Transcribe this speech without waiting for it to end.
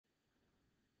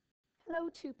Hello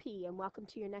 2P and welcome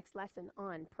to your next lesson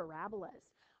on parabolas.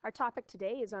 Our topic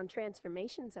today is on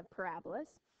transformations of parabolas,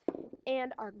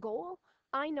 and our goal,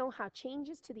 I know how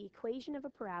changes to the equation of a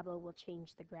parabola will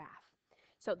change the graph.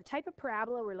 So the type of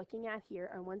parabola we're looking at here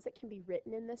are ones that can be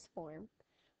written in this form,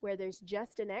 where there's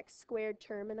just an x squared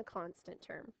term and a constant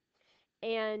term.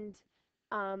 And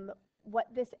what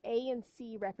this a and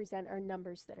c represent are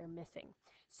numbers that are missing.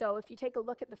 So if you take a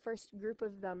look at the first group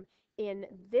of them in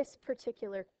this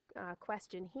particular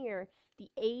question here, the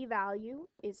a value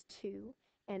is 2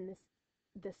 and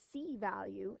the c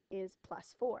value is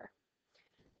plus 4.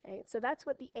 Okay, so that's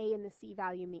what the a and the c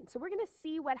value mean. So we're going to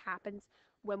see what happens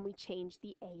when we change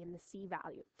the a and the c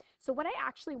value. So what I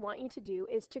actually want you to do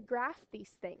is to graph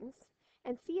these things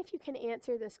and see if you can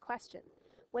answer this question.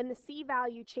 When the c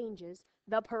value changes,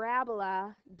 the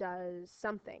parabola does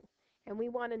something, and we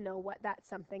want to know what that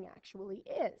something actually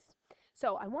is.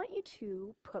 So I want you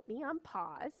to put me on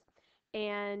pause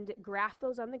and graph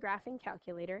those on the graphing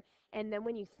calculator, and then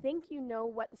when you think you know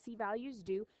what the c values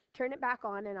do, turn it back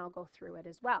on and I'll go through it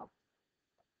as well.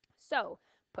 So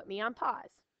put me on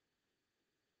pause.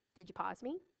 Did you pause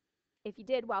me? If you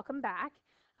did, welcome back.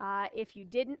 If you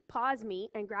didn't, pause me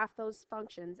and graph those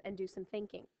functions and do some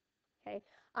thinking. Okay,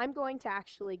 I'm going to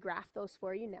actually graph those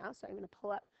for you now. So I'm going to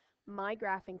pull up my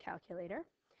graphing calculator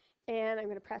and I'm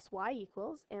going to press y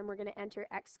equals, and we're going to enter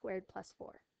x squared plus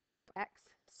 4. X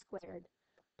squared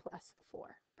plus 4.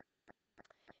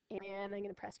 And I'm going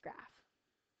to press graph.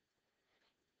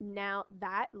 Now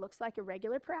that looks like a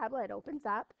regular parabola. It opens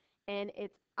up and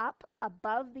it's up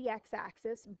above the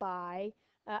x-axis by,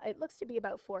 it looks to be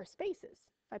about 4 spaces.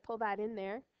 If I pull that in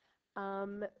there,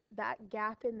 that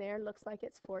gap in there looks like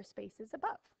it's 4 spaces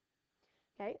above.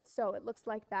 Okay, so it looks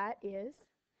like that is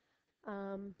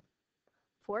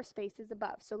 4 spaces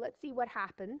above. So let's see what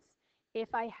happens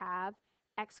if I have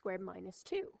x squared minus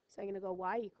 2. So I'm going to go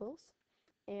y equals,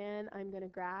 and I'm going to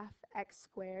graph x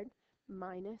squared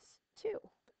minus 2.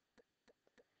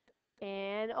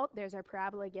 And oh, there's our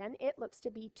parabola again. It looks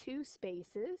to be 2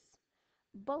 spaces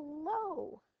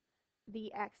below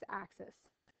the x-axis,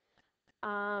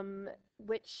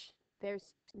 which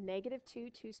there's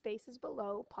 -2, 2 spaces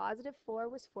below. +4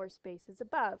 was 4 spaces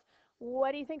above.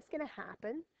 What do you think is going to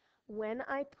happen when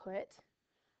I put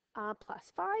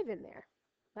 +5 in there?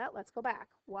 Well, let's go back.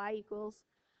 Y equals,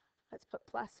 let's put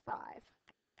 +5.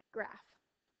 Graph.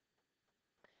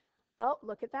 Oh,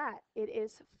 look at that. It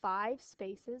is 5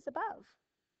 spaces above.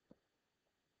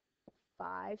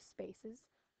 5 spaces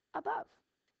above.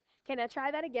 Okay, now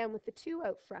try that again with the 2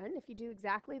 out front. If you do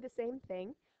exactly the same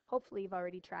thing, hopefully you've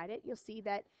already tried it, you'll see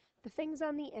that the things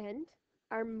on the end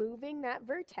are moving that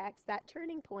vertex, that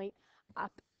turning point,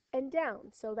 up and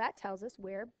down. So that tells us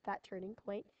where that turning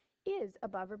point is,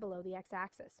 above or below the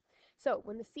x-axis. So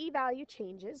when the c value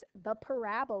changes, the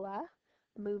parabola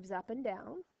moves up and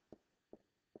down.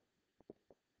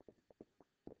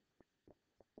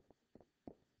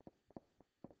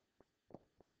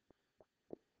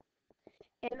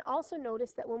 And also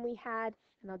notice that when we had,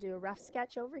 and I'll do a rough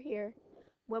sketch over here,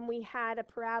 when we had a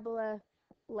parabola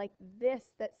like this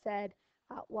that said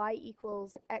y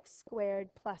equals x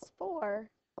squared plus 4,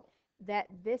 that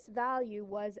this value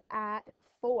was at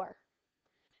 4.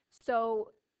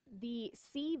 So the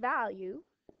c value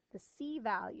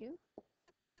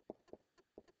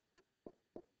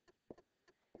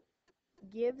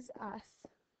gives us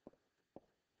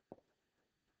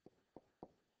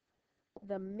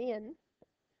the min,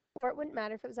 or it wouldn't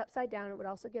matter if it was upside down, it would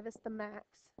also give us the max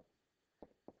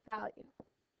value.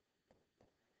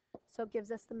 So it gives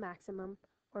us the maximum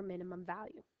or minimum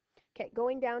value. Okay,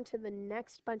 going down to the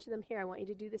next bunch of them here, I want you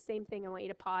to do the same thing. I want you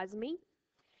to pause me,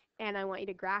 and I want you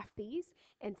to graph these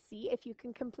and see if you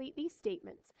can complete these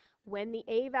statements. When the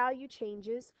a value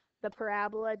changes, the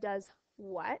parabola does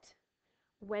what?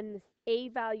 When the a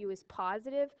value is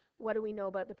positive, what do we know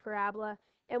about the parabola?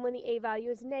 And when the a value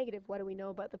is negative, what do we know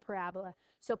about the parabola?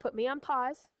 So put me on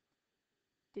pause.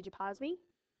 Did you pause me?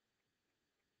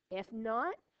 If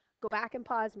not, go back and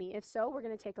pause me. If so, we're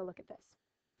going to take a look at this.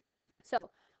 So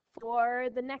for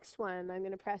the next one, I'm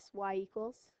going to press y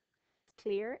equals,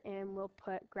 clear, and we'll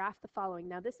put graph the following.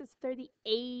 Now this is for the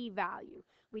a value.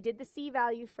 We did the c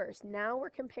value first. Now we're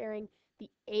comparing the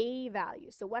a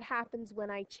value. So what happens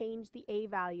when I change the a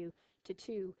value to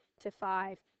 2, to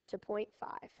 5, to 0.5?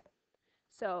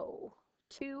 So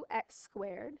 2x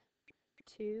squared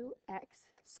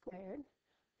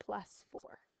plus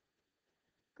 4.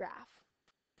 Graph.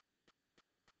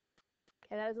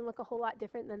 Okay, that doesn't look a whole lot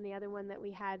different than the other one that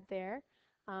we had there.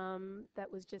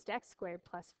 That was just x squared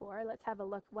plus 4. Let's have a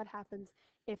look what happens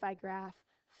if I graph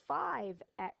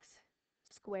 5x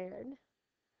squared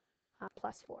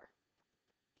plus 4.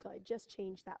 So I just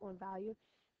changed that one value.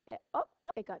 Oh,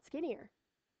 it got skinnier.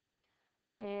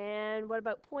 And what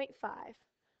about 0.5? I'm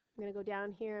going to go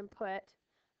down here and put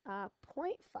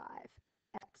 0.5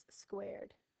 x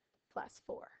squared plus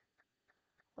 4.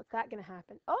 What's that going to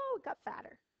happen? Oh, it got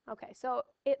fatter. Okay, so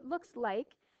it looks like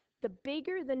the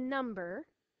bigger the number,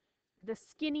 the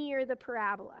skinnier the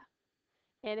parabola.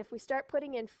 And if we start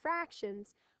putting in fractions,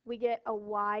 we get a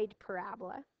wide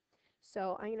parabola.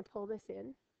 So I'm going to pull this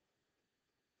in.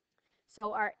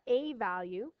 So our a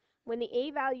value, when the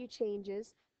a value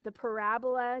changes, the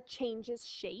parabola changes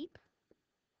shape.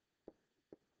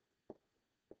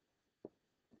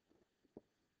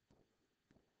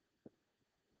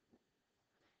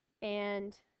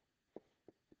 And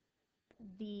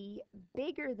the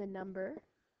bigger the number,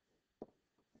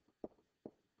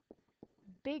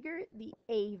 bigger the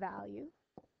a value,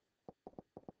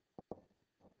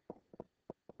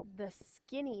 the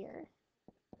skinnier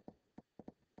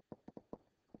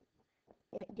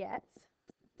it gets.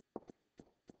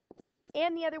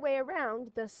 And the other way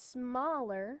around, the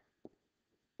smaller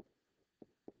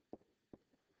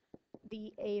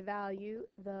the a value,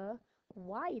 the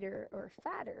wider or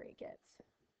fatter it gets.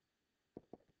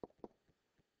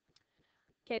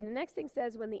 Okay, the next thing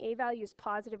says when the a value is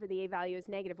positive or the a value is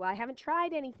negative. Well, I haven't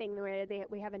tried anything where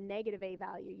we have a negative a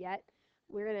value yet.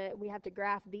 We have to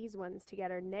graph these ones to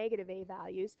get our negative a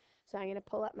values. So I'm going to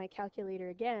pull up my calculator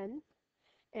again,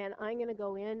 and I'm going to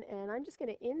go in and I'm just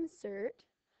going to insert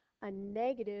a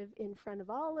negative in front of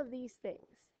all of these things.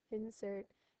 Insert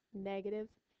negative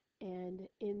and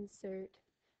insert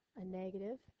a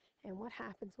negative. And what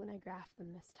happens when I graph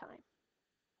them this time?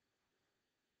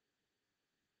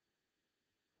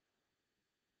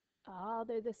 Oh,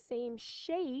 they're the same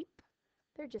shape,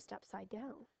 they're just upside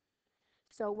down.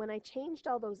 So when I changed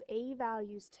all those a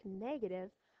values to negative,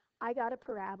 I got a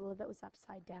parabola that was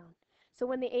upside down. So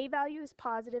when the a value is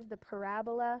positive, the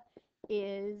parabola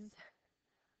is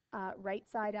right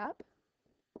side up.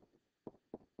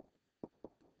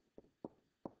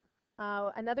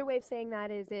 Another way of saying that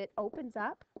is it opens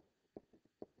up.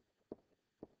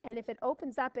 And if it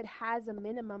opens up, it has a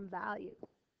minimum value.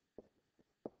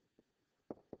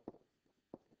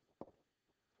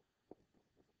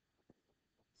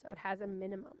 So it has a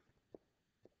minimum.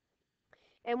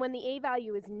 And when the a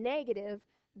value is negative,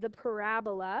 the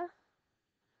parabola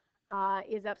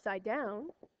is upside down.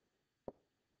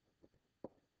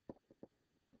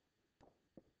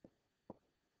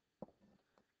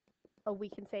 Or we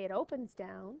can say it opens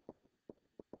down.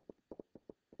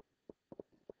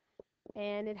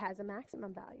 And it has a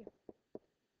maximum value.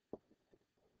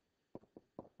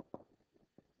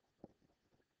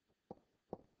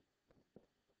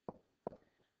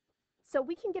 So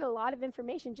we can get a lot of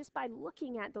information just by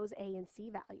looking at those A and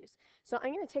C values. So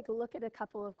I'm going to take a look at a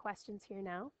couple of questions here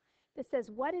now. This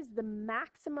says, what is the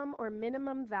maximum or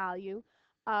minimum value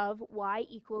of y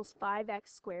equals 5x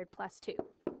squared plus 2?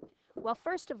 Well,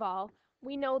 first of all,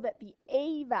 we know that the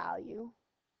A value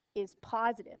is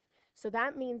positive. So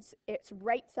that means it's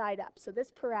right side up. So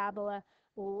this parabola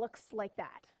looks like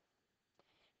that.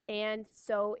 And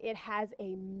so it has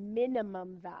a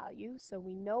minimum value. So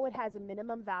we know it has a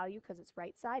minimum value because it's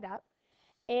right side up.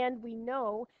 And we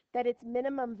know that its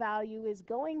minimum value is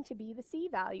going to be the C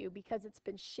value because it's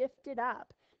been shifted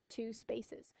up 2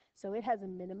 spaces. So it has a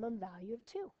minimum value of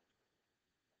 2.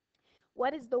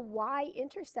 What is the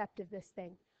y-intercept of this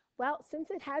thing? Well,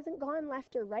 since it hasn't gone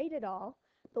left or right at all,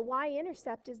 the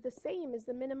y-intercept is the same as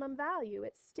the minimum value.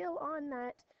 It's still on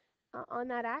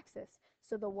that axis.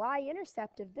 So the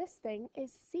y-intercept of this thing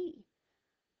is C.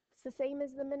 It's the same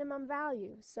as the minimum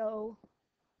value. So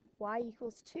y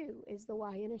equals 2 is the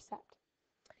y-intercept.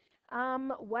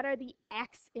 What are the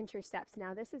x-intercepts?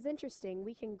 Now this is interesting.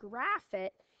 We can graph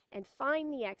it and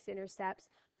find the x-intercepts,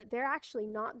 but they're actually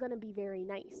not going to be very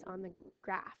nice on the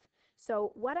graph.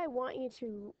 So what I want you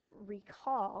to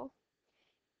recall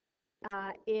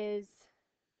is,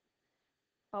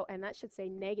 oh, and that should say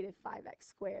negative 5x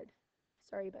squared.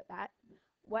 Sorry about that.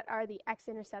 What are the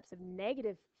x-intercepts of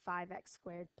negative 5x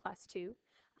squared plus 2?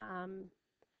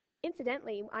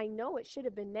 Incidentally, I know it should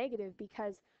have been negative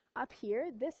because up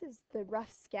here, this is the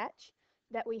rough sketch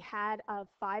that we had of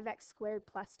 5x squared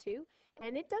plus 2,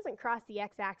 and it doesn't cross the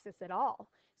x-axis at all.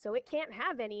 So it can't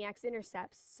have any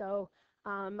x-intercepts. So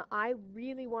I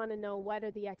really want to know what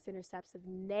are the x-intercepts of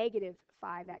negative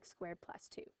 5x squared plus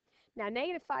 2. Now,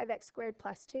 negative 5x squared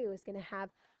plus 2 is going to have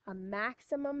a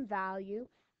maximum value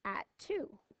at 2.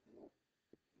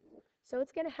 So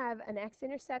it's going to have an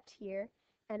x-intercept here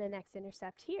and an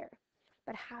x-intercept here.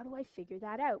 But how do I figure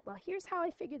that out? Well, here's how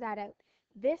I figure that out.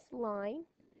 This line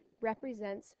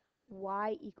represents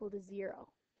y equal to 0.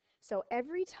 So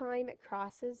every time it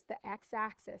crosses the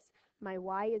x-axis, my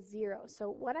y is 0. So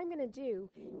what I'm going to do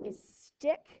is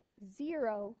stick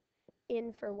 0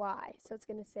 in for y. So it's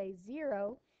going to say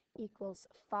 0 equals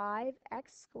 5x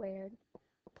squared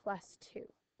plus 2.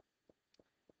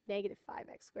 Negative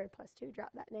 5x squared plus 2.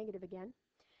 Drop that negative again.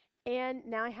 And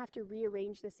now I have to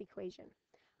rearrange this equation.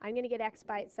 I'm going to get x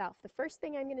by itself. The first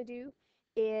thing I'm going to do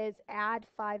is add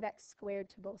 5x squared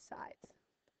to both sides.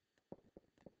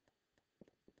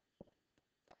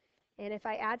 And if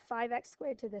I add 5x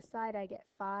squared to this side, I get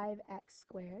 5x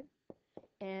squared.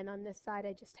 And on this side,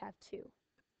 I just have 2.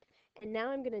 And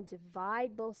now I'm going to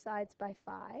divide both sides by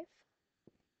 5.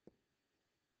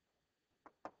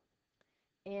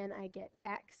 And I get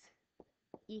x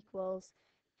equals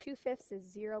 2/5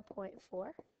 is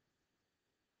 0.4.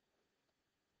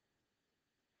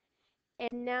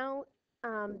 And now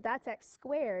that's x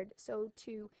squared. So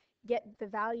to get the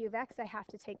value of x, I have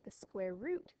to take the square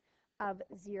root of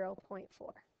 0.4.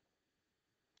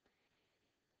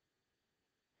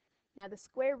 Now the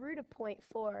square root of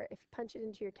 0.4, if you punch it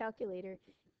into your calculator,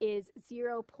 is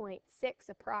 0.6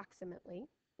 approximately.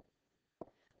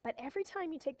 But every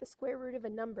time you take the square root of a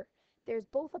number, there's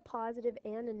both a positive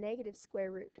and a negative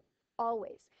square root,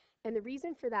 always. And the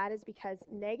reason for that is because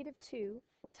negative 2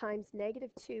 times negative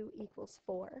 2 equals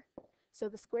 4. So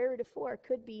the square root of 4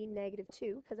 could be negative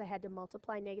 2, because I had to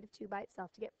multiply negative 2 by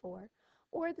itself to get 4.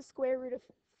 Or the square root of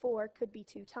 4 could be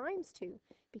 2 times 2,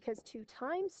 because 2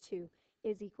 times 2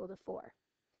 is equal to 4.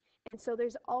 And so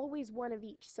there's always one of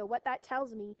each. So what that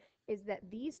tells me is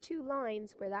that these two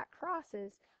lines where that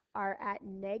crosses are at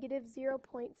negative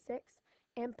 0.6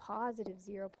 and positive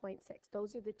 0.6.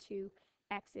 Those are the two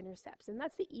x-intercepts. And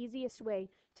that's the easiest way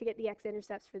to get the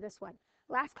x-intercepts for this one.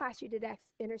 Last class you did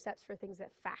x-intercepts for things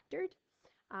that factored.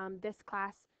 This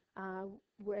class,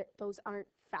 those aren't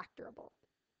factorable.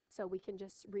 So we can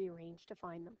just rearrange to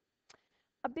find them.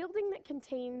 A building that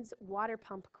contains water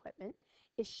pump equipment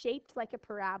is shaped like a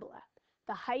parabola.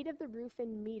 The height of the roof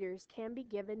in meters can be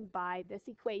given by this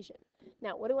equation.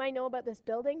 Now, what do I know about this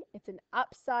building? It's an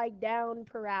upside down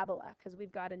parabola because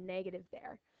we've got a negative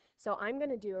there. So I'm going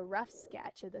to do a rough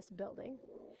sketch of this building.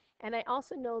 And I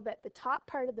also know that the top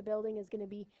part of the building is going to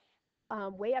be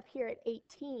way up here at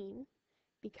 18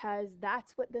 because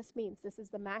that's what this means. This is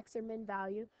the max or min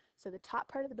value. So the top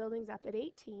part of the building is up at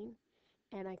 18.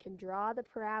 And I can draw the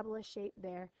parabola shape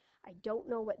there. I don't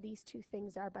know what these two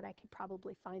things are, but I could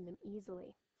probably find them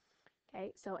easily.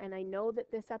 Okay, so, and I know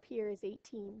that this up here is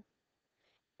 18.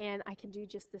 And I can do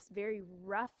just this very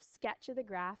rough sketch of the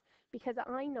graph because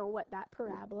I know what that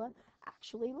parabola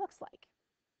actually looks like.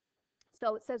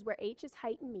 So it says where h is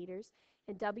height in meters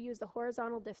and w is the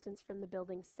horizontal distance from the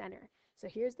building's center. So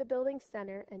here's the building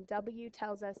center, and w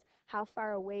tells us how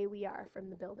far away we are from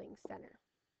the building center.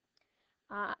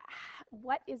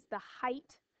 What is the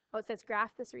height? Oh, it says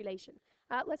graph this relation.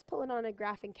 Let's pull it on a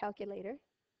graphing calculator.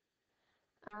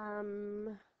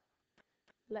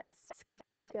 Let's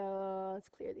go. Let's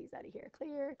clear these out of here.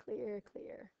 Clear, clear,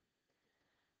 clear.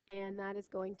 And that is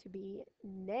going to be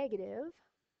negative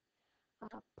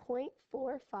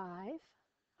 0.45,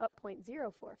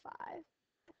 0.045,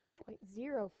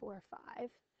 0.045.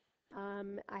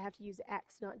 I have to use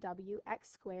x, not w,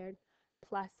 x squared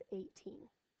plus 18.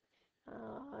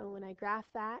 When I graph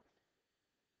that,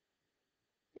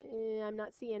 I'm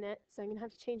not seeing it, so I'm going to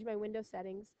have to change my window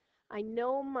settings. I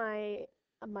know my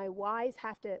y's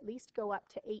have to at least go up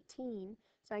to 18,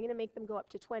 so I'm going to make them go up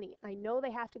to 20. I know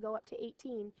they have to go up to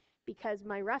 18 because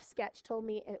my rough sketch told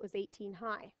me it was 18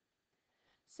 high.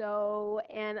 So,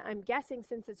 and I'm guessing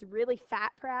since it's a really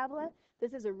fat parabola,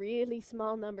 this is a really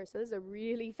small number, so this is a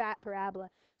really fat parabola,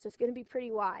 so it's going to be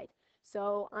pretty wide.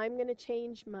 So I'm going to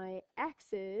change my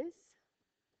x's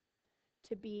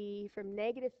to be from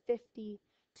negative 50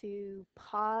 to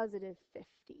positive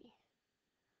 50.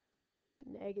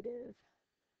 Negative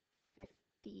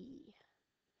 50.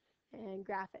 And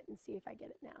graph it and see if I get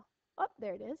it now. Oh,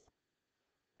 there it is.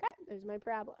 Okay, there's my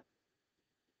parabola.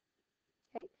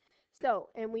 Okay, so,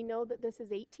 and we know that this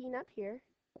is 18 up here.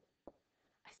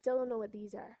 I still don't know what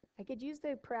these are. I could use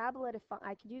the parabola to find,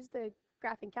 I could use the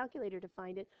graphing calculator to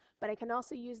find it, but I can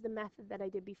also use the method that I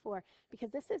did before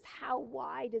because this is how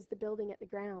wide is the building at the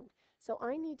ground. So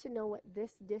I need to know what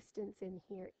this distance in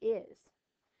here is.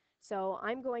 So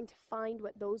I'm going to find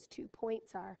what those 2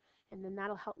 points are, and then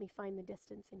that'll help me find the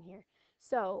distance in here.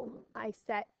 So I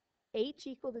set h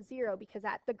equal to 0 because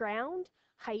at the ground,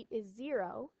 height is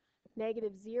 0,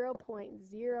 negative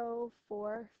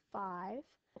 0.045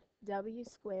 w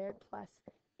squared plus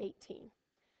 18.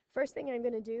 First thing I'm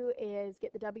going to do is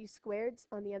get the w squareds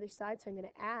on the other side, so I'm going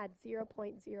to add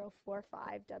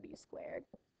 0.045 w squared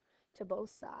to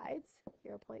both sides,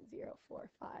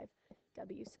 0.045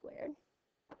 w squared.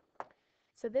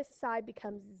 So this side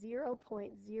becomes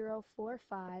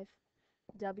 0.045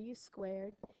 w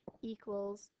squared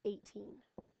equals 18.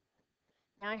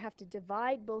 Now I have to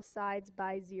divide both sides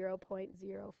by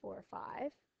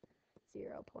 0.045,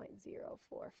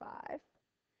 0.045.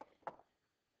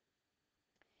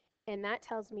 And that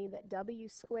tells me that w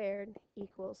squared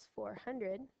equals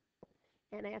 400.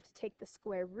 And I have to take the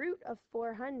square root of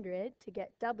 400 to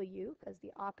get w, because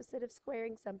the opposite of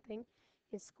squaring something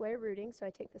is square rooting. So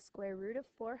I take the square root of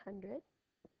 400.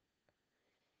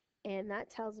 And that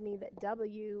tells me that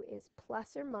w is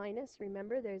plus or minus.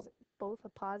 Remember, there's both a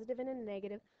positive and a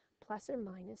negative, plus or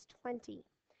minus 20.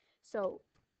 So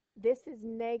this is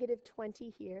negative 20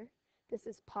 here. This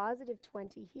is positive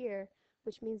 20 here,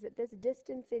 which means that this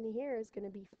distance in here is going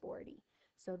to be 40.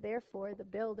 So therefore, the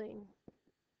building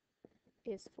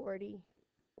is 40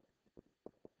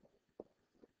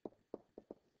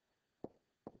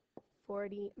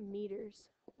 meters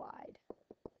wide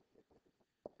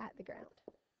at the ground.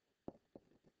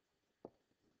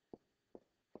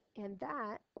 And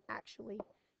that actually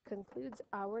concludes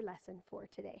our lesson for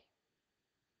today.